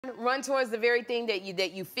Run towards the very thing that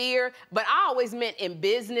you fear, but I always meant in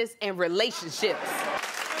business and relationships.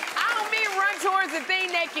 I don't mean run towards the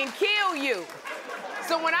thing that can kill you.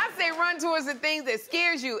 So when I say run towards the things that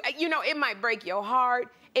scares you, you know, it might break your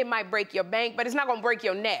heart, it might break your bank, but it's not gonna break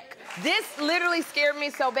your neck. This literally scared me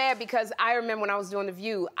so bad because I remember when I was doing The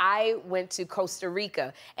View, I went to Costa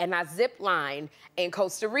Rica and I zip-lined in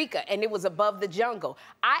Costa Rica and it was above the jungle.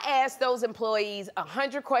 I asked those employees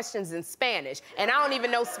 100 questions in Spanish and I don't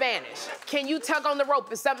even know Spanish. Can you tug on the rope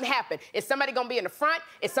if something happened? Is somebody gonna be in the front?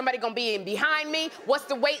 Is somebody gonna be in behind me? What's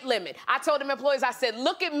the weight limit? I told them employees, I said,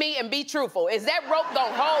 look at me and be truthful. Is that rope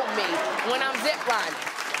gonna hold me when I'm zip-lining?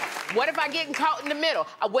 What if I get caught in the middle?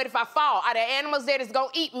 What if I fall? Are there animals there that's gonna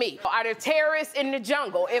eat me? Are there terrorists in the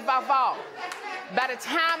jungle if I fall? By the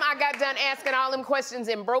time I got done asking all them questions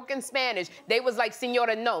in broken Spanish, they was like,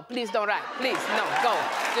 Senora, no, please don't write. Please, no, go,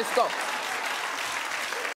 just go.